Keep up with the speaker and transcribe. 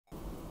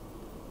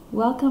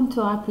Welcome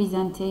to our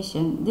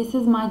presentation. This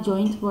is my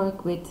joint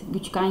work with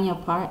Guckan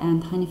Yapar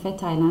and Hanife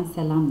Taylan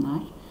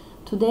Selamlar.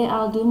 Today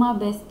I'll do my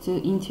best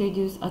to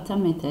introduce ATA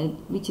method,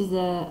 which is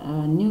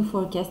a new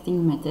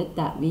forecasting method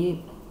that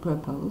we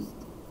proposed.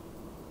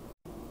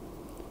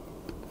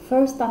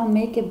 First, I'll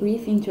make a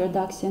brief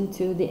introduction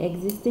to the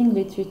existing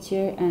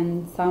literature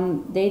and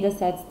some data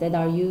sets that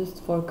are used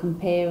for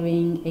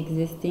comparing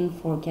existing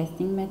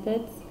forecasting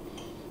methods.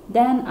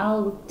 Then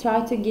I'll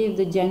try to give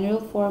the general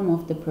form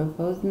of the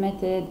proposed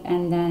method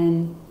and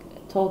then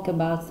talk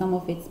about some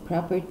of its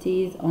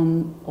properties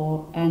and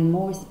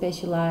more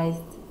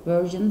specialized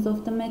versions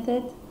of the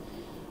method.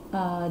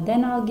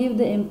 Then I'll give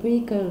the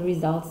empirical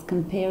results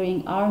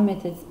comparing our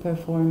method's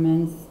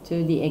performance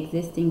to the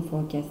existing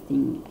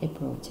forecasting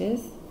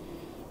approaches.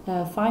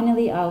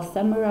 Finally, I'll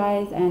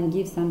summarize and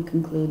give some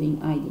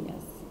concluding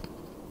ideas.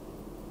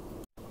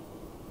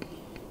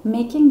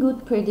 Making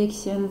good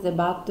predictions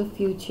about the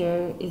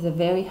future is a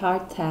very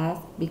hard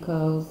task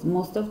because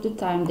most of the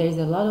time there's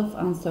a lot of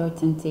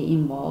uncertainty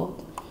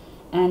involved,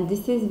 and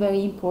this is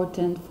very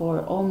important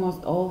for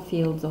almost all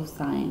fields of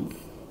science.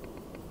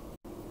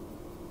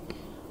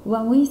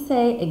 When we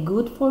say a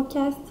good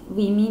forecast,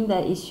 we mean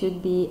that it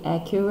should be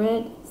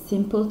accurate,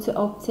 simple to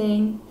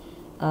obtain.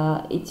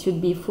 It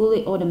should be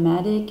fully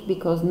automatic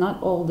because not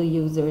all the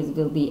users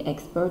will be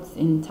experts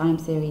in time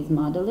series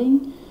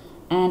modeling.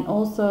 And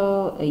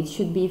also it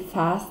should be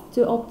fast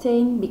to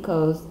obtain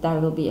because there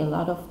will be a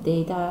lot of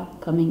data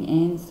coming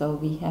in, so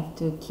we have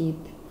to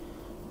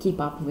keep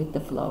up with the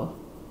flow.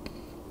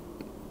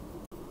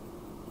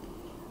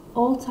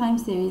 All time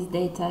series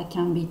data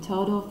can be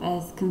thought of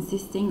as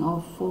consisting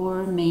of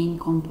four main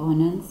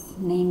components,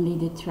 namely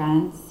the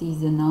trend,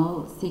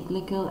 seasonal,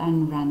 cyclical,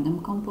 and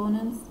random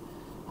components.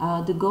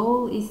 The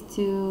goal is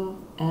to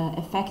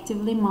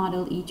effectively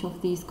model each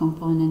of these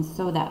components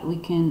so that we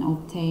can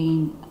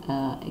obtain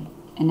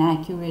an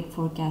accurate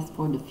forecast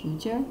for the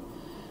future.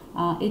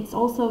 It's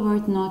also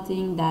worth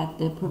noting that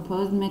the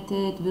proposed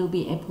method will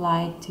be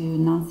applied to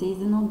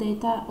non-seasonal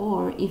data,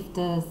 or if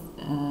the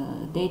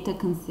data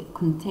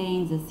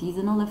contains a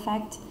seasonal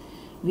effect,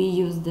 we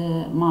use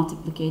the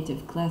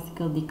multiplicative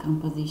classical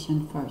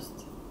decomposition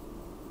first.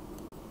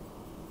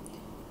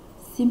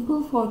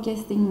 Simple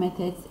forecasting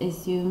methods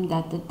assume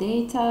that the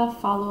data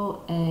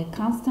follow a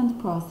constant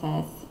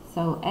process,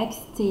 so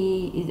xt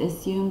is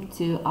assumed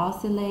to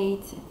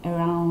oscillate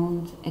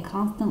around a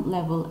constant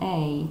level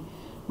A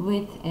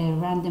with a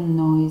random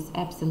noise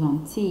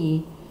epsilon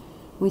t,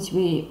 which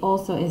we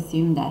also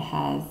assume that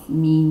has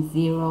mean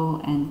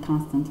 0 and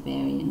constant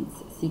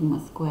variance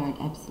sigma squared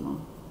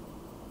epsilon.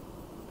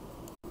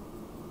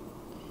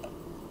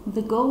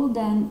 The goal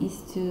then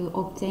is to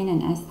obtain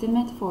an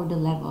estimate for the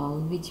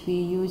level, which we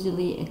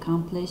usually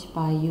accomplish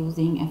by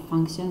using a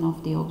function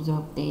of the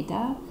observed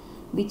data,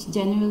 which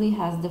generally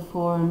has the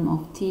form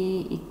of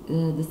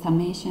the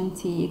summation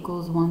t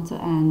equals 1 to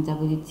n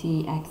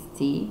wt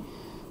xt.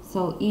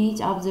 So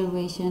each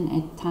observation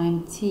at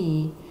time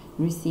t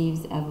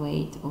receives a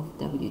weight of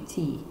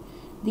wt.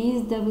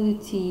 These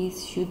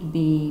wt's should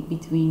be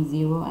between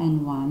 0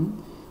 and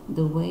 1.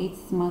 The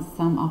weights must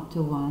sum up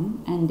to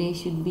 1 and they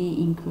should be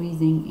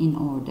increasing in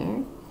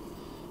order.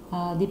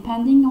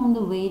 Depending on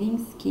the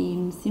weighting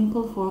scheme,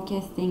 simple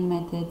forecasting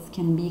methods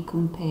can be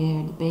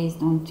compared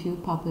based on two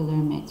popular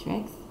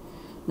metrics.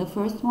 The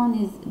first one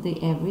is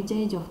the average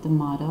age of the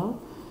model,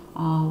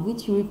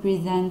 which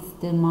represents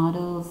the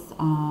model's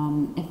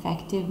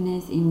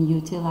effectiveness in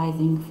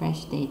utilizing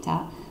fresh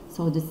data.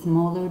 So the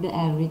smaller the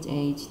average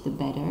age, the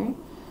better.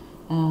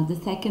 The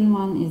second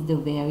one is the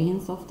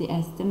variance of the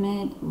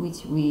estimate,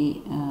 which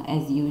we,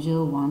 as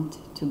usual, want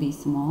to be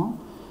small.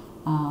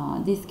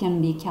 This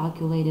can be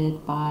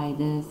calculated by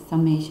the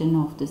summation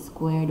of the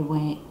squared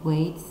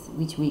weights,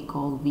 which we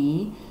call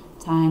V,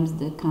 times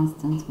the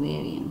constant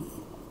variance.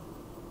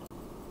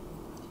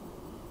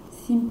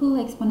 Simple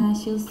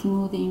exponential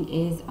smoothing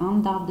is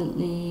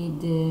undoubtedly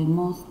the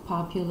most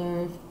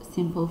popular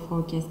simple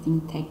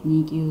forecasting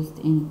technique used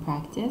in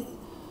practice.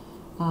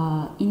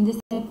 In this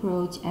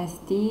approach,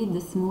 st,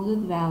 the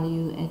smoothed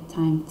value at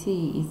time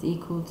t, is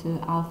equal to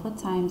alpha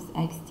times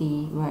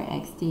xt, where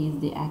xt is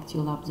the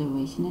actual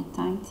observation at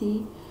time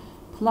t,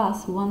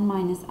 plus 1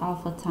 minus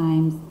alpha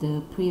times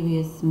the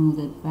previous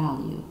smoothed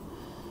value.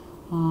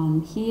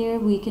 Here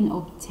we can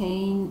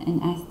obtain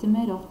an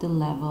estimate of the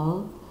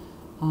level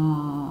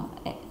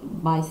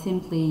by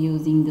simply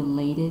using the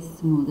latest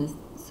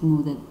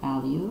smoothed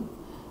value.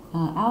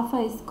 Alpha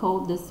is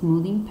called the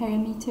smoothing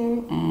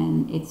parameter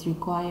and it's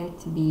required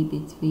to be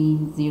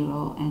between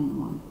 0 and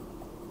 1.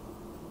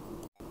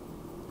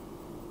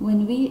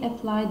 When we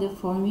apply the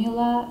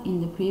formula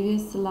in the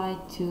previous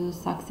slide to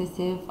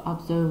successive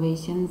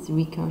observations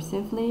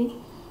recursively,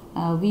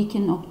 we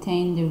can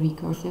obtain the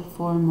recursive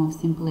form of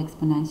simple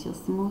exponential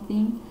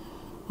smoothing.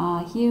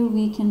 Here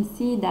we can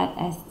see that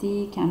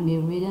st can be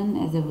written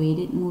as a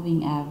weighted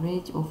moving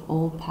average of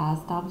all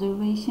past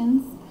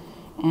observations.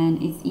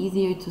 And it's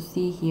easier to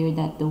see here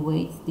that the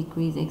weights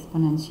decrease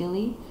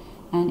exponentially,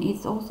 and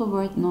it's also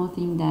worth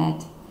noting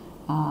that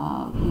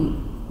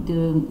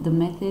the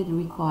method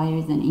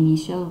requires an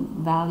initial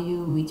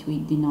value which we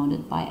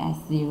denoted by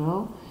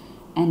S0,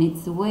 and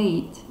its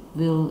weight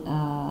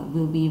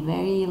will be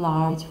very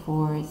large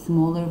for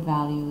smaller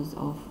values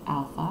of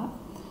alpha.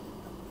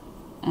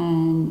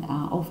 And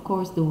of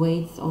course the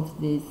weights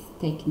of this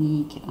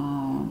technique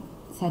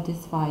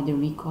satisfy the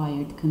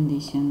required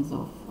conditions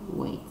of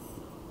weights.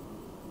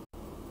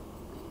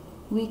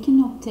 We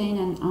can obtain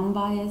an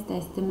unbiased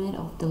estimate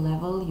of the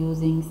level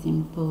using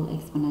simple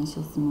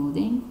exponential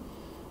smoothing,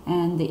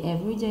 and the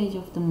average age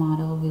of the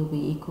model will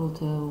be equal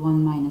to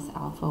 1 minus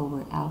alpha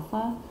over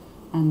alpha,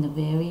 and the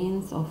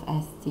variance of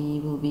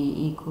ST will be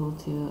equal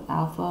to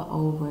alpha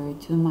over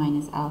 2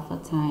 minus alpha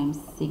times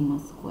sigma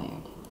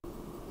squared.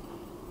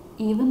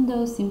 Even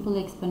though simple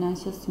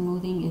exponential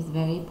smoothing is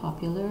very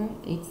popular,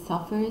 it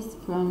suffers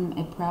from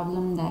a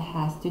problem that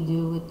has to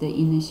do with the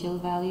initial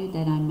value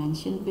that I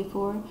mentioned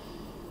before,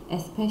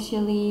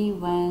 especially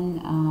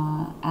when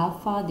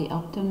alpha, the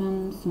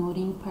optimum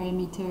smoothing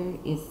parameter,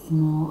 is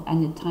small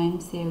and the time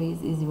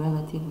series is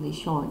relatively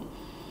short.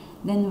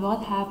 Then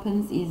what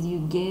happens is you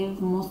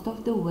give most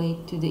of the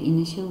weight to the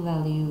initial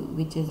value,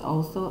 which is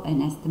also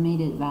an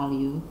estimated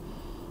value,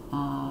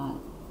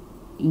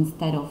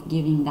 instead of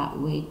giving that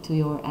weight to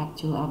your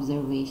actual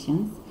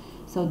observations.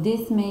 So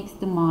this makes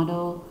the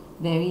model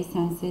very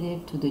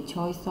sensitive to the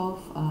choice of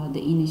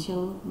the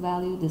initial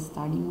value, the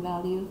starting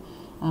value.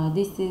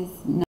 This is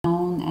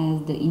known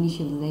as the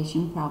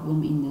initialization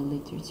problem in the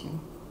literature.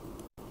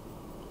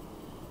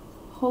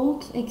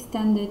 Holt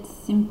extended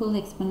simple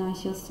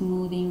exponential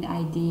smoothing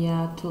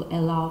idea to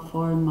allow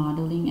for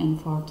modeling and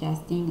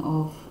forecasting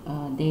of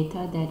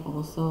data that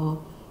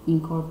also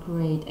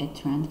incorporate a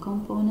trend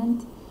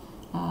component.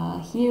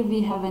 Here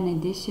we have an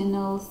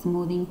additional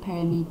smoothing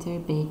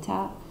parameter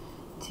beta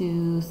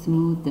to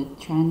smooth the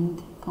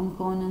trend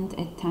component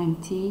at time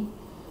t.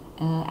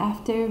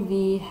 After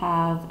we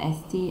have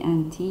ST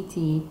and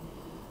TT,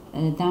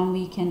 then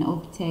we can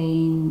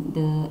obtain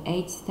the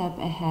h step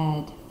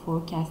ahead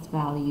forecast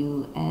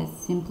value as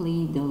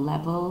simply the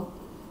level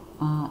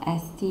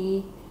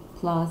ST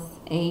plus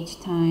h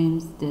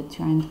times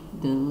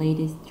the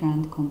latest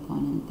trend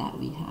component that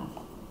we have.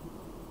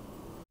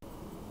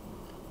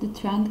 The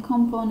trend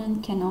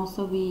component can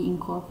also be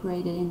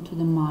incorporated into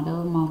the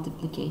model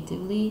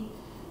multiplicatively,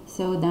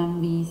 so then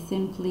we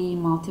simply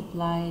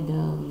multiply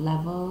the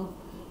level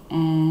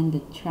and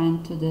the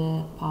trend to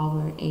the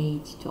power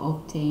h to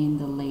obtain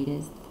the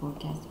latest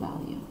forecast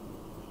value.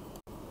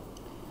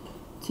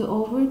 To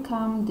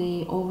overcome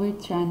the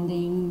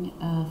overtrending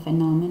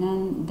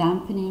phenomenon,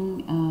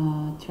 dampening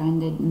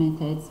trended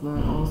methods were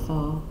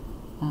also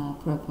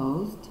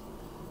proposed.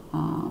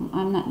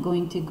 I'm not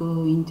going to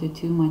go into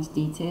too much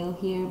detail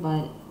here,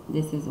 but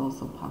this is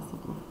also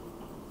possible.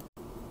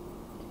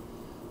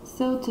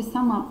 So to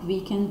sum up,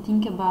 we can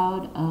think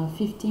about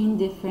 15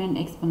 different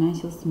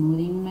exponential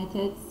smoothing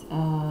methods.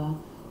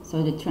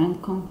 So the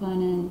trend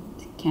component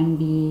can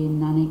be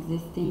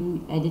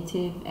non-existing,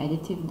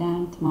 additive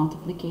damped,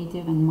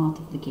 multiplicative, and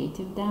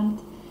multiplicative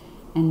damped.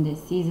 And the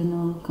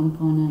seasonal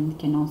component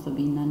can also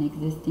be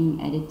non-existing,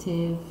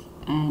 additive,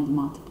 and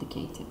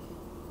multiplicative.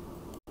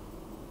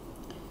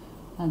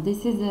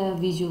 This is a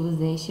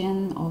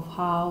visualization of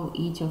how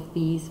each of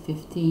these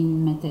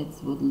 15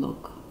 methods would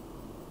look.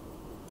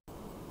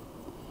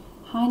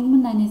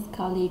 Heinemann and his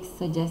colleagues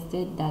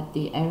suggested that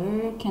the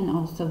error can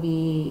also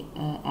be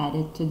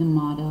added to the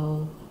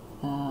model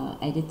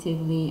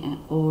additively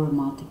or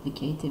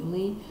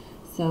multiplicatively.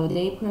 So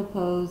they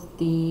proposed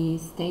the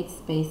state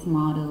space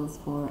models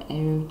for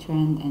error,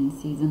 trend, and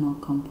seasonal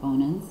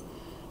components,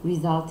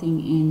 resulting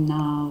in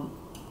now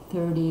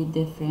 30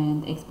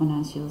 different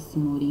exponential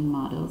smoothing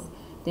models.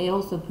 They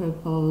also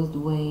proposed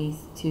ways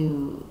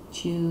to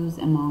choose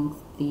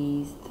amongst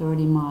these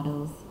 30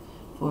 models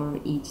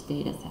for each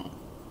dataset.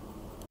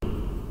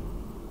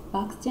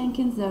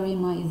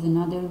 Box-Jenkins-Zarema is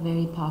another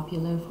very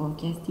popular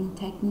forecasting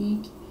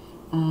technique,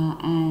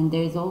 and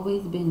there's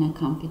always been a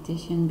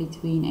competition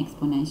between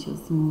exponential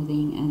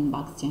smoothing and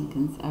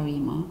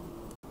Box-Jenkins-Zarema.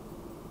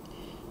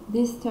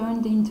 This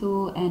turned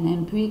into an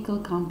empirical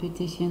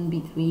competition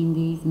between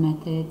these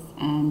methods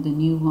and the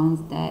new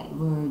ones that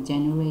were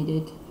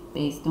generated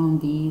based on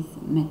these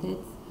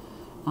methods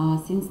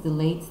since the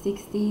late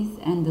 60s,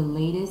 and the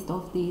latest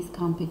of these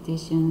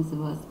competitions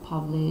was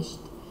published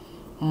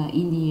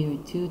in the year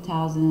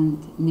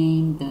 2000,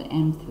 named the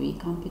M3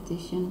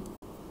 competition.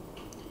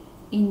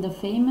 In the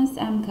famous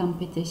M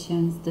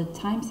competitions, the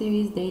time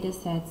series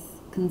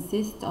datasets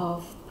consist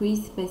of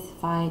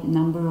pre-specified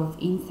number of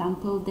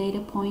in-sample data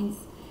points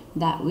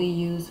that we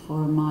use for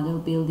model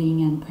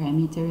building and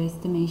parameter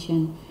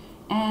estimation,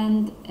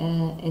 and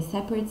a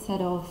separate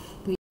set of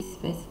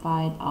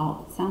pre-specified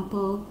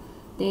out-sample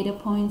data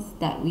points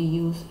that we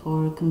use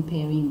for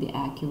comparing the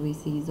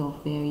accuracies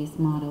of various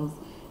models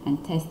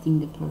and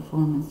testing the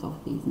performance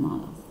of these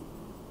models.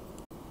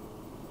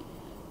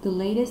 The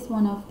latest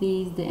one of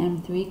these, the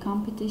M3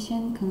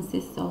 competition,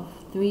 consists of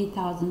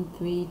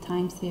 3003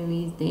 time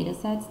series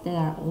datasets that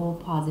are all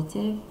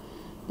positive,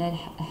 that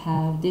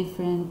have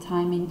different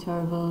time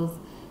intervals,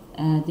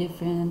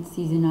 different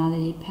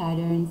seasonality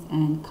patterns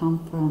and come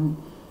from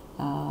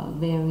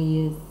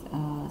various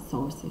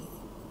sources.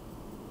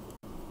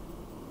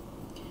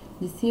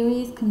 The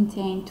series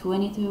contained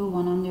 20 to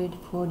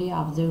 140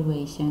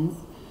 observations.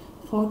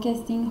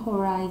 Forecasting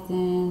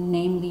horizon,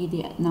 namely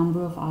the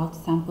number of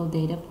outsample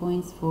data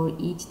points for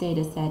each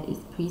data set, is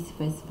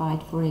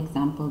pre-specified. For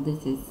example,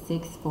 this is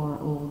 6 for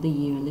all the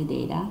yearly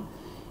data,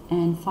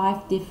 and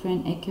 5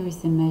 different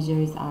accuracy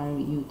measures are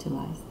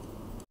utilized.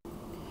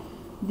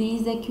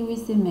 These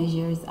accuracy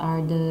measures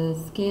are the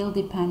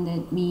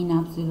scale-dependent mean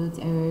absolute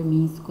error,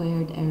 mean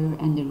squared error,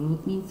 and the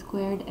root mean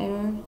squared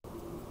error,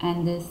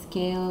 and the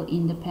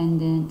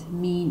scale-independent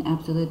mean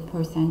absolute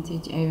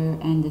percentage error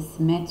and the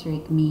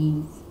symmetric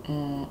means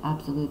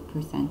absolute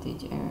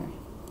percentage error.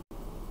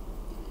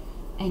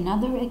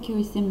 Another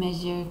accuracy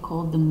measure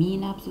called the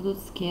mean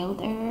absolute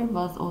scaled error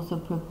was also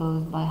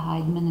proposed by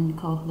Heidman and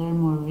Kohler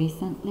more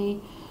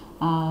recently.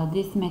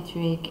 This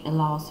metric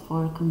allows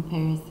for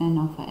comparison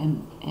of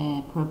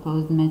a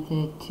proposed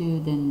method to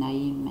the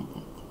naive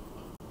method.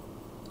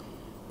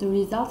 The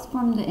results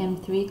from the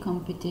M3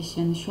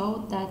 competition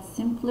showed that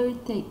simpler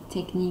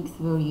techniques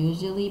were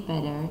usually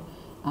better.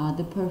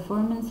 The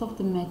performance of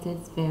the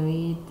methods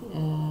varied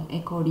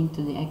according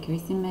to the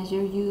accuracy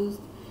measure used,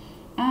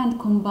 and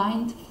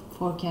combined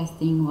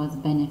forecasting was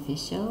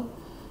beneficial.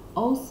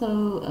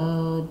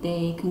 Also,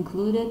 they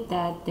concluded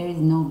that there is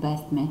no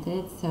best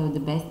method, so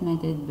the best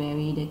method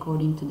varied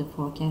according to the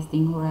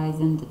forecasting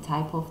horizon, the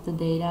type of the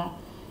data,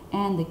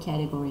 and the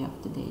category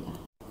of the data.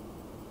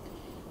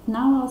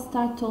 Now I'll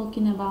start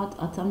talking about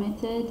ATA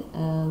method,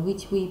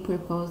 which we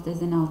proposed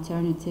as an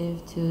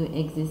alternative to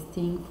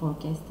existing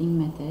forecasting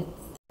methods.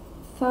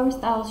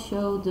 First, I'll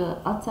show the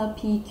ATA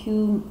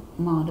PQ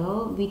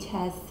model, which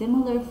has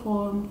similar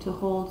form to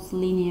Holt's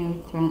linear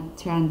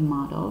trend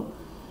model.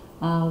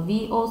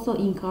 We also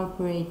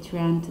incorporate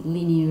trend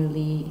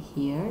linearly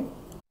here.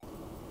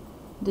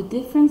 The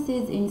difference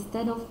is,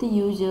 instead of the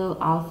usual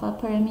alpha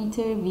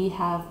parameter, we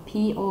have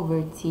P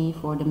over T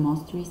for the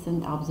most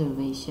recent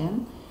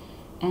observation.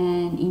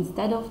 And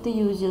instead of the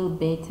usual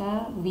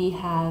beta, we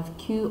have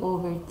Q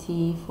over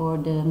T for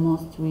the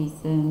most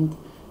recent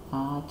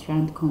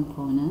trend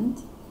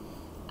component.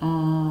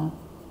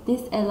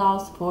 This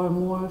allows for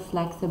more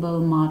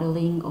flexible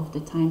modeling of the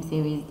time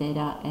series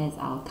data, as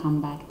I'll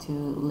come back to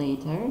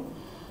later.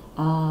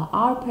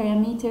 Our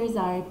parameters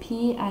are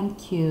P and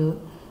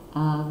Q,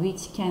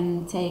 which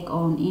can take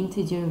on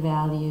integer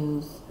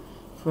values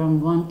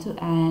from 1 to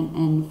n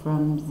and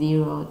from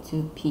 0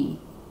 to p.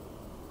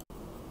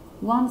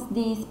 Once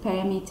these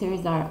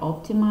parameters are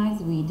optimized,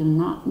 we do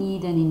not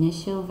need an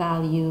initial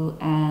value,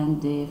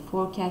 and the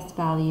forecast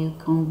value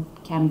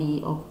can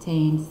be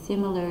obtained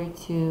similar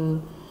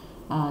to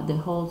the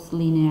Holt's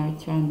linear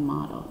trend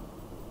model.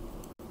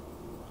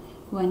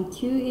 When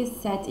Q is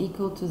set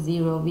equal to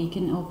 0, we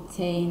can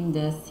obtain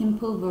the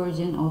simple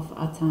version of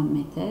ATA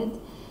method.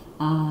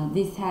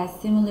 This has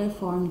similar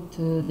form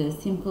to the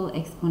simple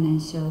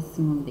exponential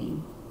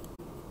smoothing.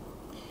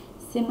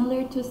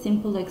 Similar to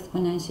simple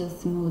exponential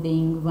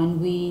smoothing, when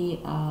we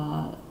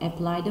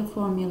apply the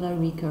formula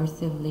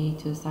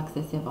recursively to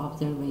successive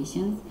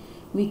observations,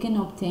 we can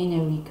obtain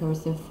a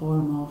recursive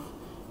form of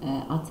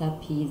ATA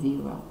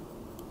P0.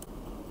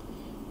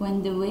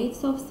 When the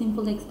weights of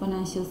simple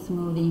exponential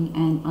smoothing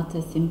and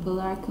ATA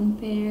simple are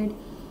compared,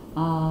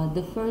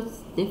 the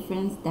first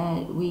difference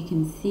that we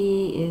can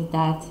see is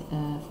that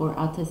for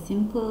ATA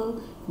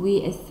simple,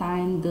 we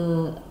assign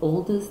the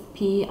oldest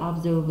P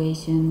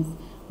observations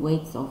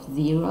weights of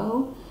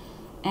 0,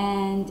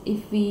 and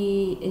if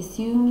we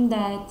assume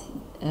that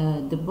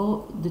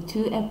the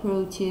two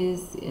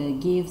approaches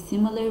give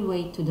similar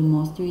weight to the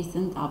most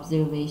recent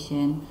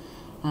observation,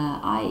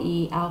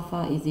 i.e.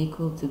 alpha is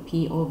equal to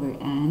P over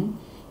n,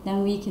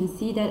 then we can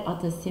see that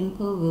ATA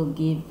simple will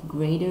give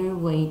greater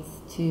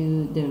weights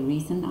to the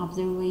recent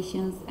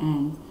observations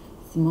and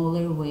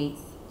smaller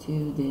weights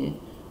to the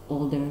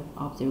older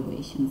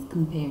observations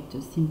compared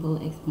to simple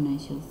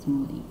exponential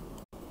smoothing.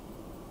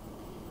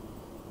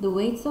 The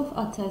weights of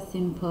ATA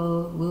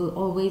simple will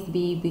always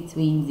be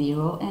between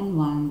 0 and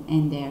 1,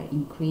 and they're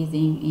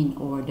increasing in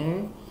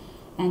order.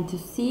 And to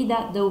see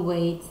that the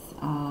weights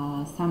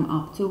sum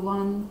up to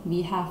 1,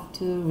 we have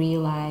to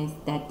realize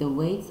that the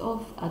weights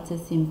of ATA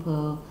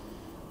simple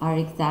are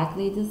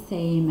exactly the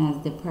same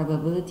as the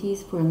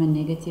probabilities from a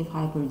negative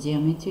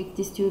hypergeometric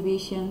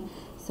distribution.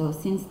 So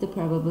since the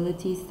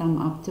probabilities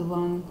sum up to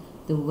 1,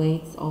 the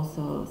weights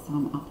also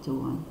sum up to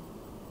 1.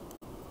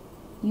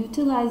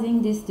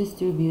 Utilizing this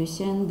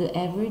distribution, the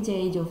average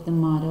age of the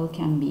model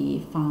can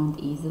be found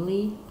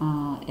easily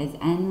as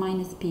n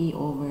minus p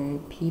over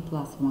p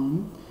plus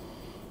 1.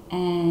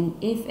 And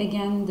if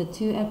again the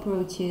two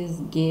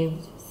approaches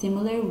give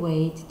similar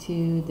weight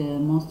to the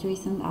most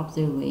recent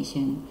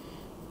observation,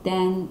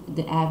 then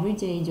the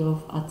average age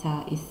of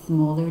ATA is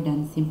smaller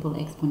than simple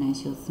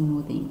exponential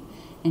smoothing.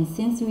 And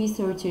since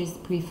researchers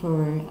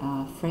prefer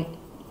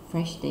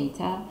fresh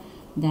data,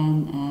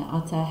 then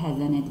ATA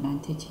has an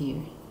advantage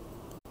here.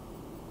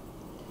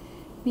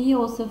 We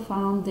also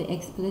found the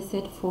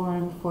explicit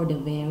form for the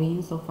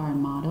variance of our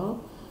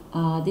model.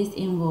 This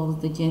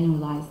involves the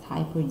generalized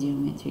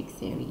hypergeometric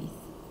series.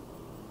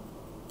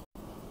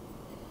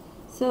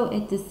 So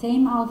at the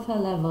same alpha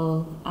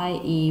level,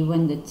 i.e.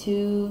 when the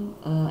two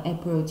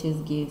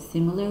approaches give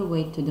similar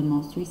weight to the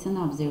most recent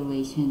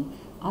observation,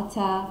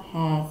 Atta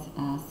has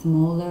a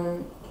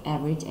smaller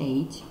average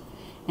age,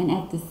 and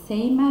at the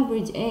same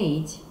average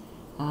age,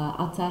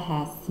 Atta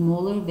has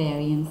smaller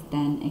variance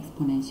than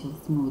exponential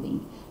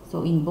smoothing.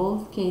 So in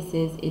both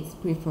cases, it's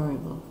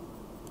preferable.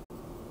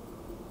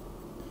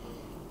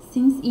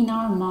 Since in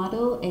our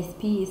model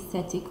SP is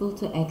set equal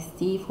to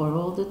xt for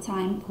all the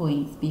time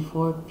points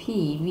before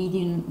p, we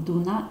do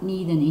not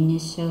need an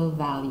initial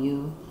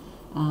value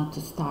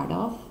to start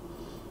off.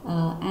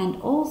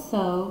 And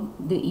also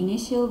the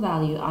initial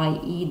value,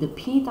 i.e. the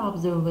pth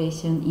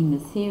observation in the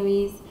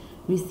series,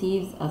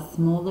 receives a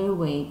smaller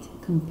weight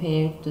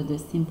compared to the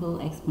simple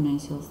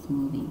exponential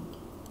smoothing.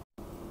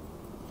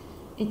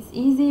 It's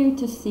easier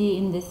to see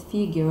in this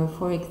figure,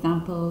 for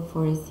example,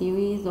 for a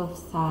series of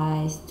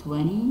size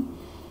 20.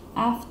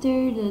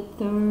 After the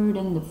third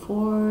and the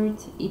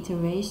fourth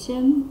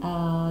iteration,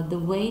 the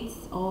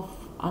weights of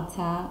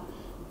Atta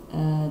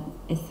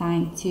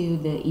assigned to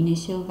the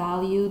initial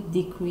value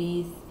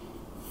decrease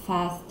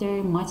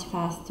faster, much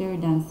faster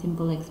than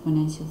simple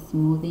exponential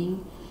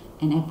smoothing,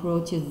 and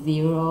approaches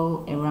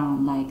zero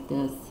around like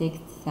the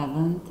 6th,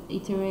 7th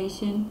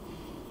iteration.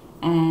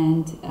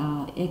 And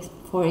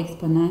for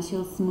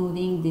exponential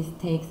smoothing, this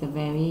takes a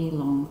very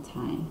long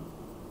time.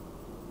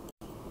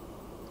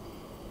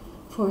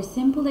 For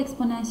simple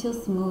exponential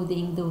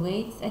smoothing, the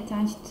weights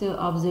attached to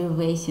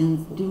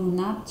observations do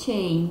not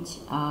change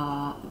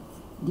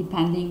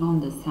depending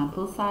on the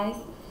sample size.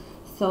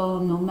 So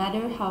no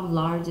matter how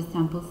large a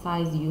sample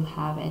size you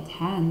have at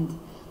hand,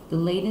 the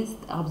latest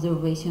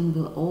observation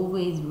will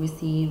always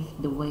receive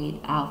the weight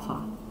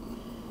alpha.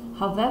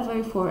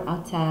 However, for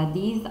Atta,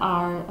 these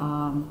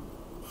are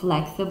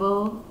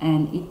flexible,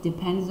 and it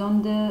depends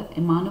on the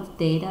amount of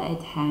data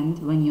at hand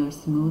when you're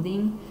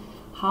smoothing,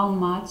 how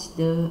much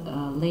the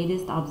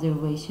latest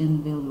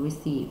observation will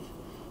receive.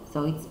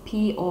 So it's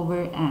p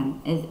over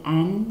n. As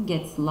n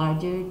gets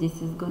larger,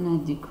 this is gonna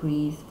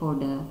decrease for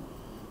the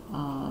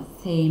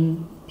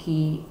same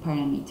p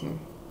parameter.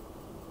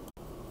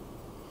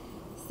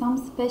 Some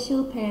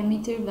special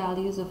parameter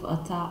values of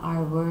Atta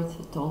are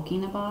worth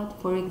talking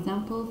about. For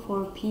example,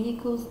 for p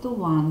equals to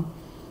 1,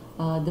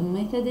 the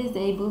method is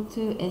able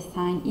to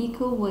assign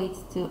equal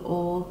weights to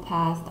all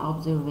past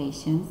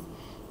observations.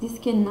 This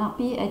cannot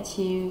be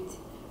achieved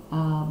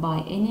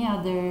by any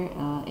other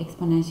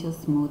exponential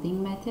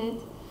smoothing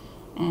method,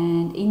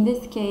 and in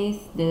this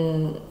case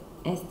the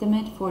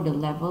estimate for the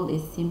level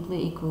is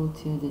simply equal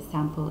to the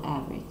sample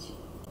average.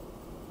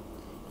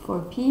 For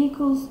p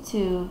equals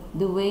 2,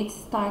 the weights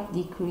start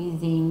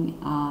decreasing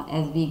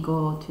as we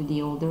go to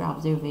the older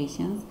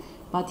observations,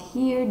 but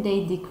here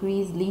they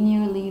decrease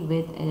linearly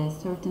with a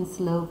certain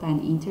slope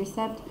and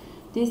intercept.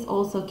 This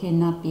also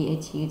cannot be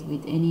achieved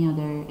with any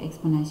other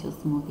exponential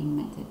smoothing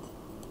method.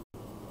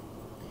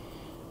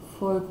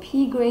 For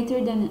p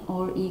greater than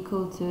or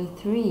equal to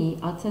 3,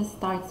 Atta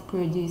starts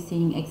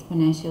producing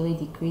exponentially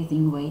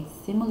decreasing weights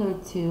similar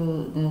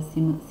to the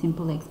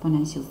simple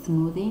exponential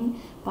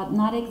smoothing, but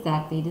not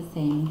exactly the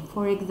same.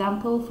 For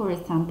example, for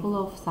a sample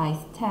of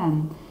size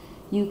 10,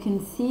 you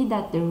can see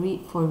that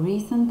for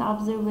recent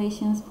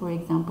observations, for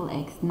example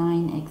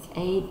x9,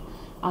 x8,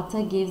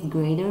 Atta gives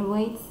greater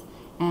weights,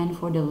 and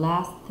for the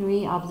last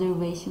 3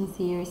 observations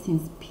here,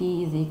 since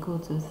p is equal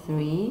to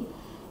 3,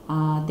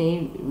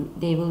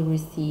 they will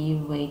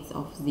receive weights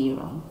of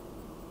 0.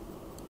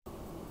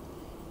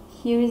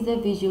 Here is a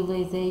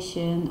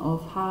visualization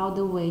of how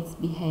the weights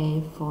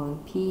behave for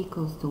p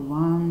equals to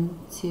 1,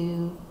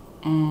 2,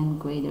 and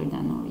greater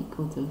than or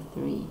equal to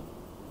 3.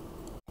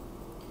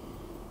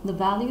 The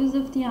values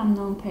of the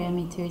unknown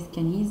parameters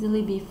can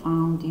easily be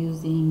found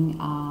using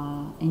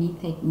any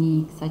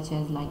technique such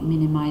as like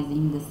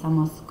minimizing the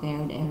sum of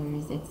squared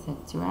errors,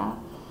 etc.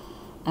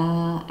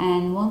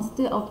 And once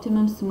the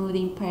optimum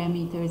smoothing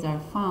parameters are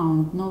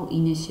found, no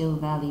initial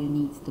value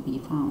needs to be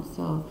found.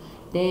 So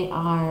they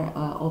are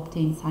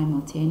obtained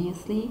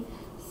simultaneously,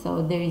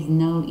 so there is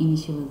no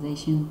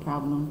initialization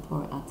problem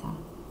for Atta.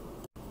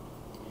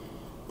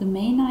 The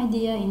main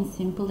idea in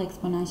simple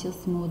exponential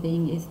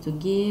smoothing is to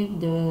give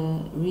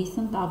the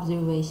recent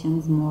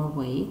observations more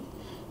weight.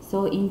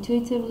 So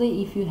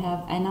intuitively, if you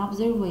have n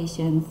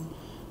observations,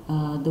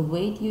 the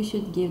weight you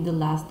should give the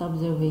last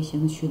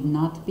observation should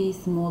not be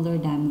smaller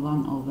than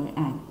 1 over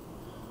n.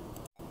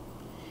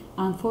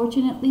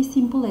 Unfortunately,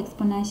 simple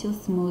exponential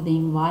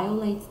smoothing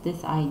violates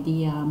this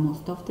idea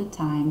most of the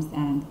times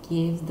and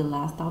gives the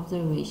last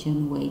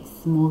observation weight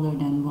smaller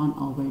than 1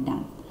 over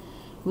n.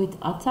 With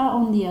Atta,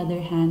 on the other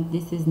hand,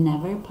 this is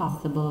never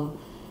possible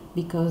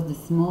because the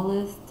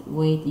smallest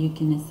weight you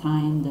can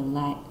assign the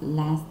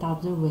last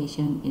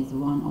observation is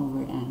 1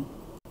 over n.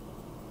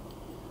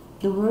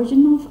 The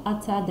version of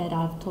Atta that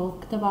I've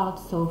talked about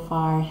so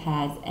far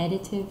has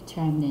additive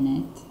trend in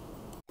it.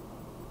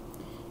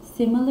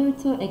 Similar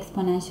to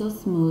exponential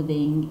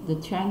smoothing, the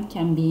trend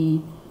can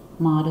be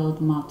modeled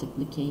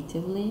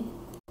multiplicatively,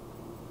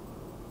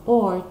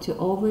 or to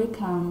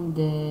overcome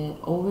the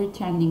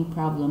overtrending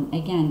problem,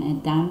 again, a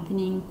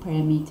dampening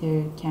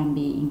parameter can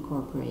be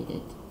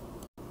incorporated.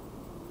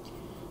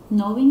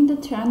 Knowing the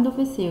trend of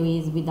a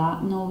series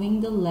without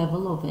knowing the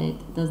level of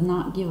it does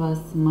not give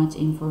us much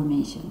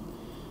information.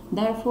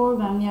 Therefore,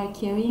 when we are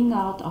carrying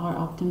out our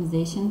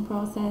optimization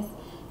process,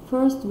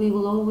 first we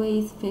will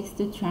always fix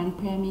the trend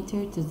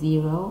parameter to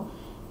 0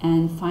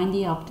 and find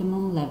the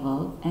optimum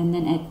level, and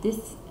then at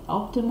this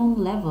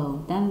optimum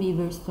level, then we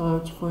will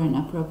search for an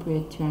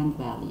appropriate trend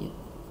value.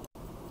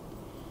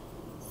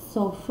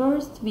 So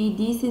first we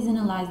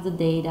deseasonalize the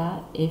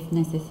data if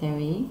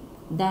necessary.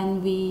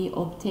 Then we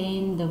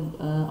obtain the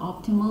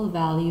optimal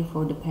value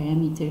for the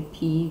parameter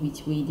P,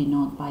 which we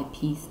denote by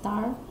P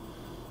star,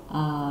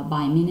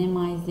 by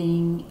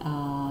minimizing,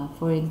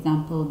 for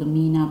example, the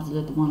mean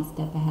absolute one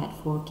step ahead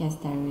forecast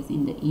errors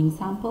in the in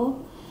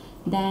sample.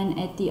 Then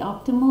at the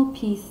optimal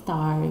P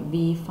star,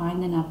 we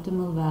find an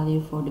optimal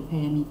value for the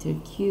parameter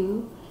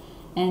Q,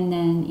 and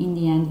then in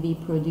the end we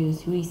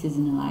produce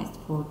reseasonalized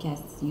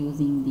forecasts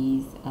using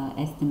these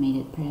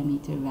estimated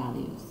parameter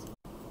values.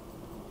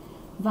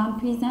 When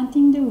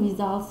presenting the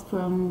results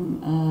from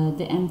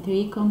the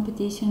M3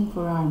 competition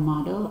for our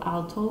model,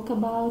 I'll talk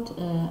about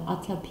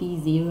ATA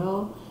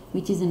P0,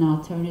 which is an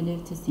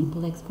alternative to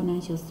simple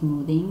exponential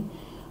smoothing.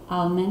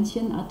 I'll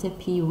mention ATA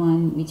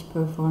P1, which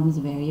performs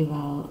very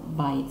well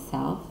by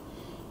itself.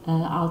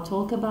 I'll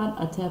talk about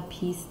ATA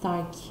P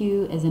star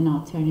Q as an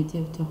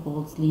alternative to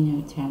Holt's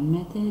linear trend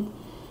method.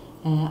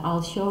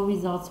 I'll show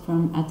results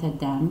from ATA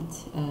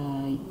damped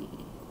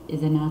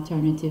as an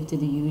alternative to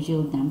the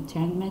usual damped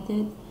trend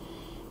method.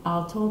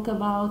 I'll talk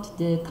about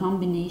the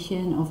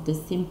combination of the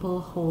simple,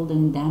 hold,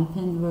 and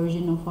dampened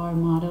version of our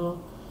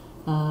model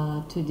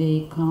to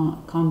the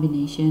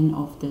combination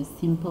of the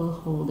simple,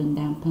 hold, and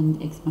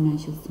dampened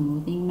exponential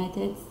smoothing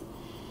methods.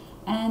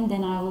 And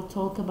then I will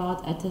talk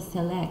about ATA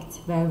select,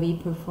 where we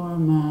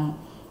perform a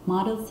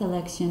model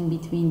selection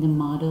between the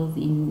models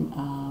in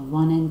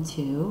 1 and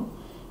 2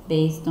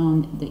 based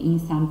on the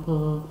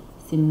in-sample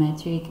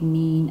symmetric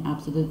mean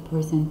absolute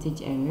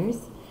percentage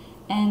errors.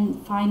 And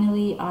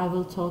finally, I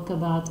will talk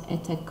about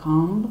ATA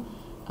comb,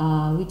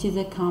 which is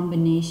a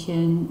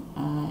combination.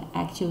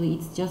 Actually,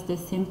 it's just a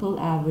simple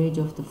average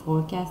of the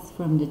forecasts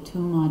from the two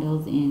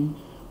models in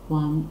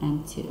 1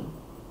 and 2.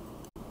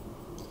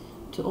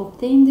 To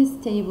obtain this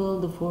table,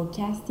 the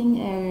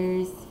forecasting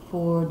errors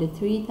for the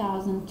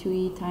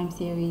 3003 time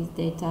series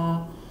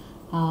data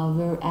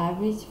were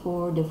averaged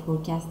for the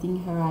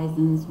forecasting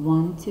horizons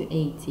 1 to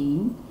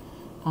 18.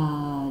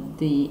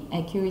 The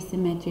accuracy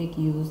metric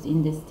used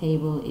in this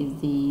table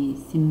is the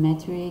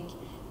symmetric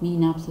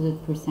mean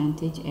absolute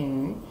percentage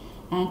error.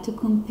 And to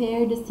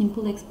compare the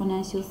simple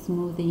exponential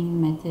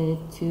smoothing method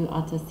to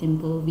ATA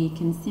simple, we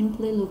can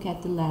simply look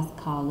at the last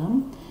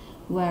column,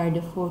 where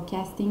the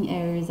forecasting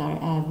errors are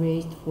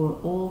averaged for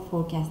all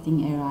forecasting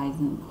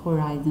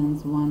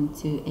horizons 1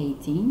 to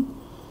 18.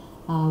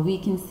 We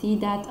can see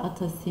that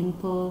ATA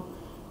simple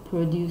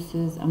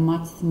produces a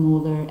much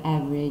smaller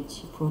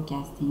average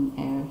forecasting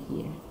error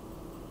here.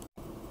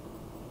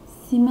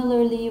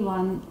 Similarly,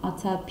 when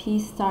ATA P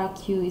star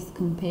Q is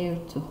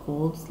compared to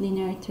Holt's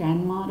linear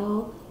trend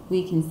model,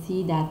 we can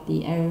see that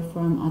the error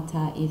from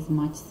ATA is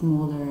much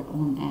smaller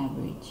on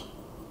average.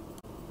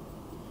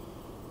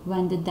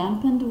 When the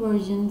dampened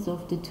versions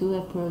of the two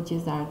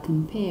approaches are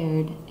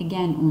compared,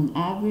 again on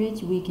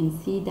average, we can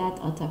see that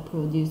ATA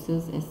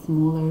produces a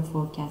smaller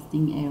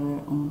forecasting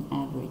error on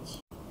average.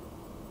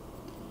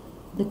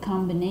 The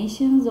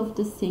combinations of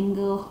the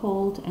single,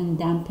 hold, and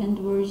dampened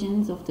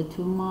versions of the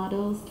two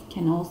models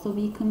can also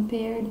be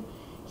compared.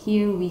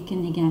 Here we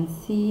can again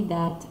see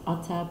that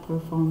ATA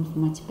performs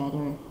much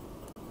better.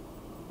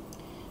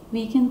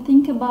 We can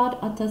think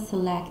about ATA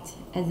select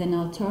as an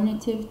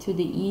alternative to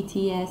the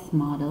ETS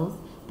models,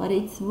 but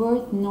it's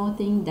worth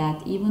noting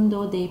that even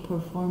though they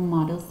perform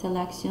model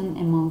selection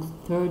amongst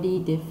 30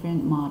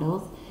 different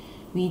models,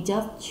 we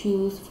just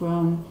choose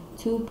from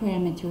two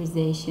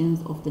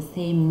parameterizations of the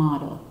same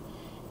model.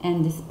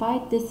 And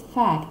despite this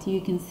fact, you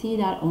can see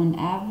that on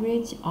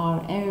average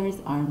our errors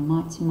are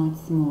much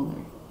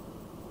smaller.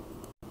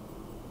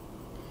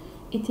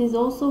 It is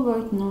also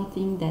worth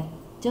noting that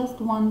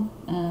just one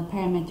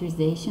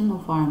parameterization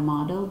of our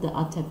model, the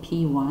ATA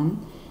P1,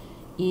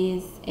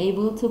 is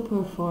able to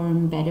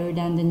perform better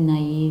than the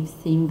naive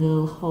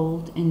single,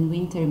 hold, and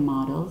winter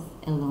models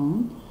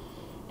alone.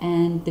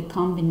 And the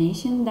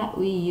combination that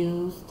we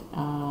used,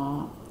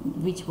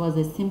 which was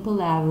a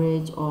simple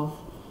average of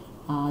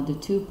the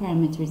two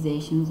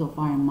parameterizations of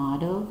our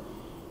model,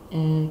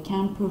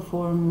 can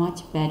perform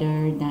much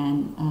better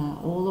than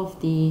all of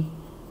the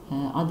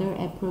other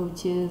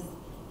approaches,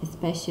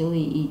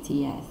 especially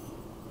ETS.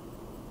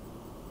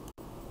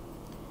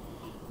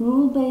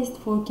 Rule-based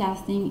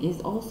forecasting is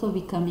also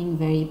becoming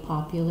very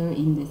popular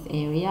in this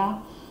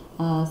area.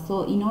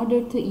 So in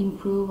order to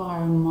improve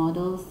our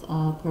model's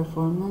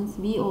performance,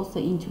 we also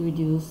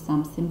introduced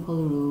some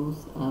simple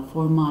rules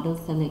for model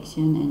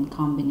selection and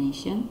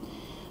combination.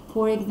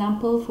 For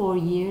example, for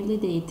yearly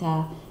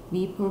data,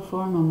 we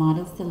perform a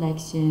model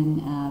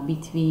selection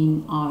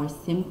between our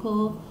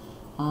simple,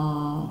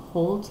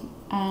 hold,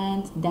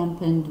 and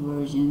dampened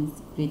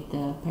versions with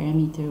the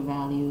parameter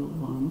value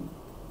 1.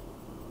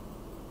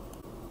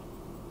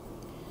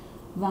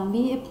 When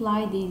we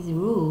apply these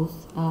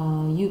rules,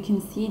 you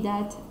can see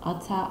that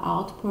ATA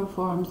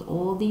outperforms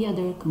all the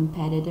other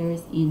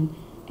competitors in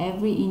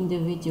every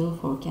individual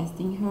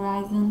forecasting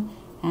horizon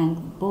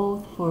and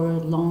both for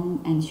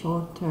long and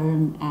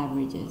short-term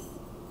averages.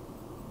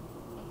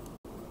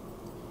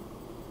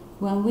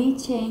 When we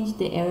change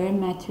the error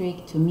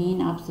metric to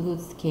mean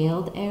absolute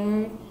scaled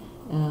error,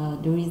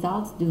 the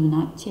results do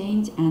not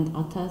change and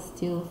ATA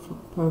still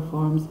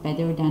performs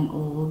better than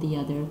all the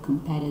other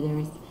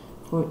competitors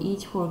for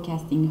each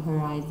forecasting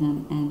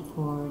horizon and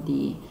for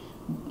the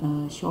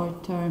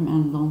short-term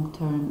and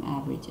long-term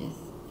averages.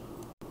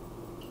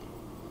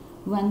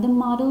 When the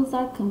models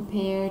are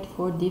compared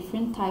for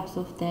different types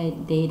of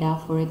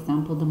data, for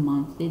example, the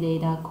monthly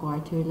data,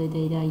 quarterly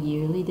data,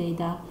 yearly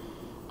data,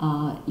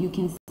 you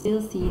can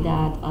still see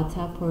that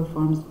ATA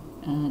performs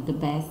the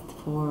best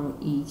for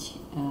each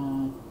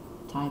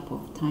type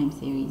of time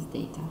series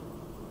data.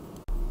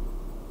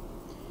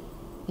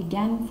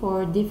 Again,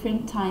 for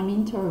different time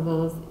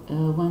intervals,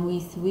 when we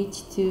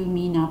switch to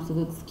mean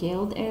absolute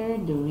scaled error,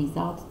 the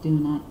results do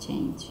not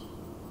change.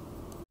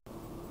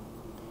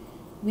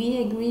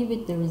 We agree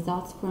with the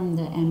results from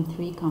the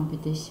M3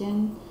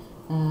 competition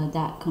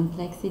that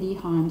complexity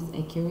harms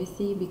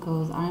accuracy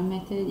because our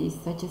method is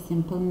such a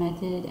simple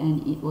method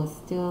and it was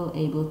still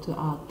able to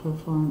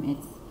outperform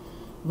its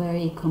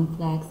very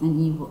complex and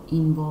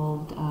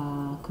involved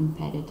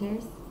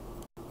competitors.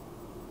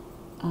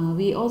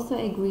 We also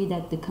agree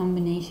that the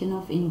combination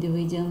of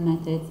individual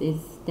methods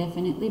is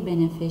definitely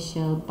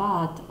beneficial,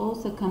 but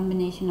also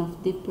combination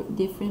of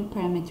different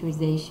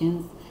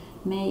parameterizations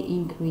may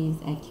increase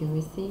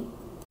accuracy.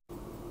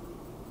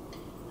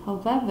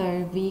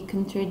 However, we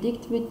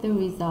contradict with the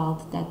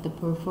result that the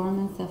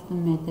performance of the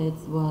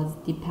methods was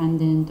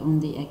dependent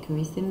on the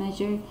accuracy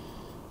measure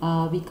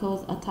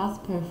because ATA's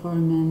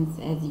performance,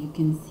 as you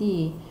can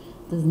see,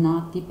 does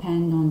not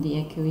depend on the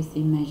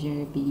accuracy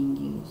measure being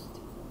used.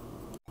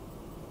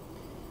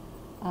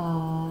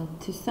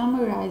 To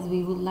summarize,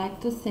 we would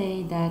like to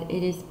say that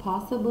it is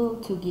possible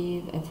to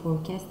give a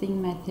forecasting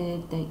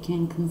method that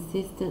can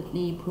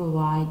consistently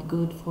provide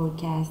good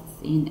forecasts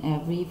in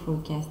every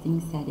forecasting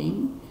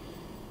setting.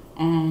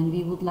 And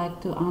we would like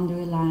to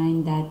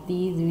underline that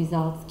these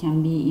results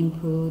can be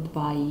improved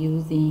by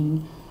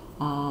using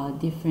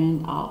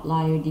different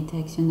outlier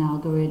detection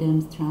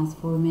algorithms,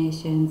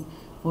 transformations,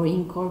 or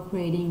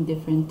incorporating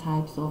different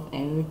types of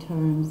error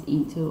terms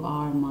into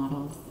our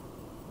models.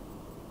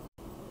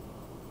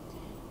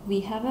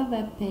 We have a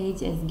web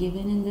page as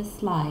given in this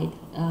slide.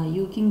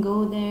 You can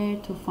go there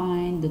to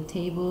find the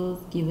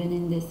tables given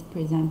in this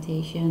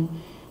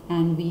presentation,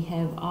 and we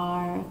have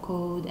R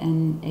code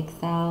and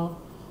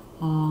Excel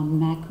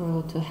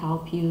macro to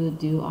help you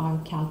do our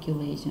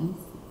calculations.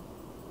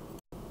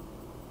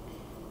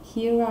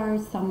 Here are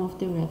some of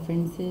the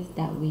references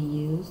that we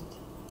used.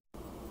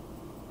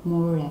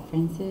 More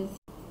references.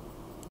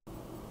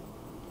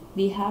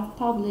 We have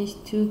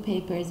published 2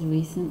 papers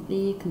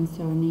recently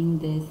concerning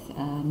this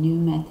new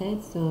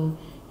method, so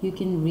you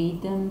can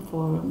read them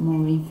for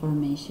more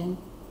information.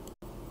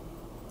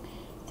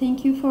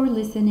 Thank you for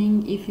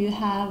listening. If you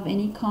have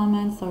any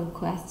comments or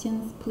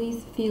questions,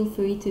 please feel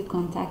free to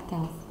contact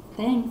us.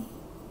 Thanks.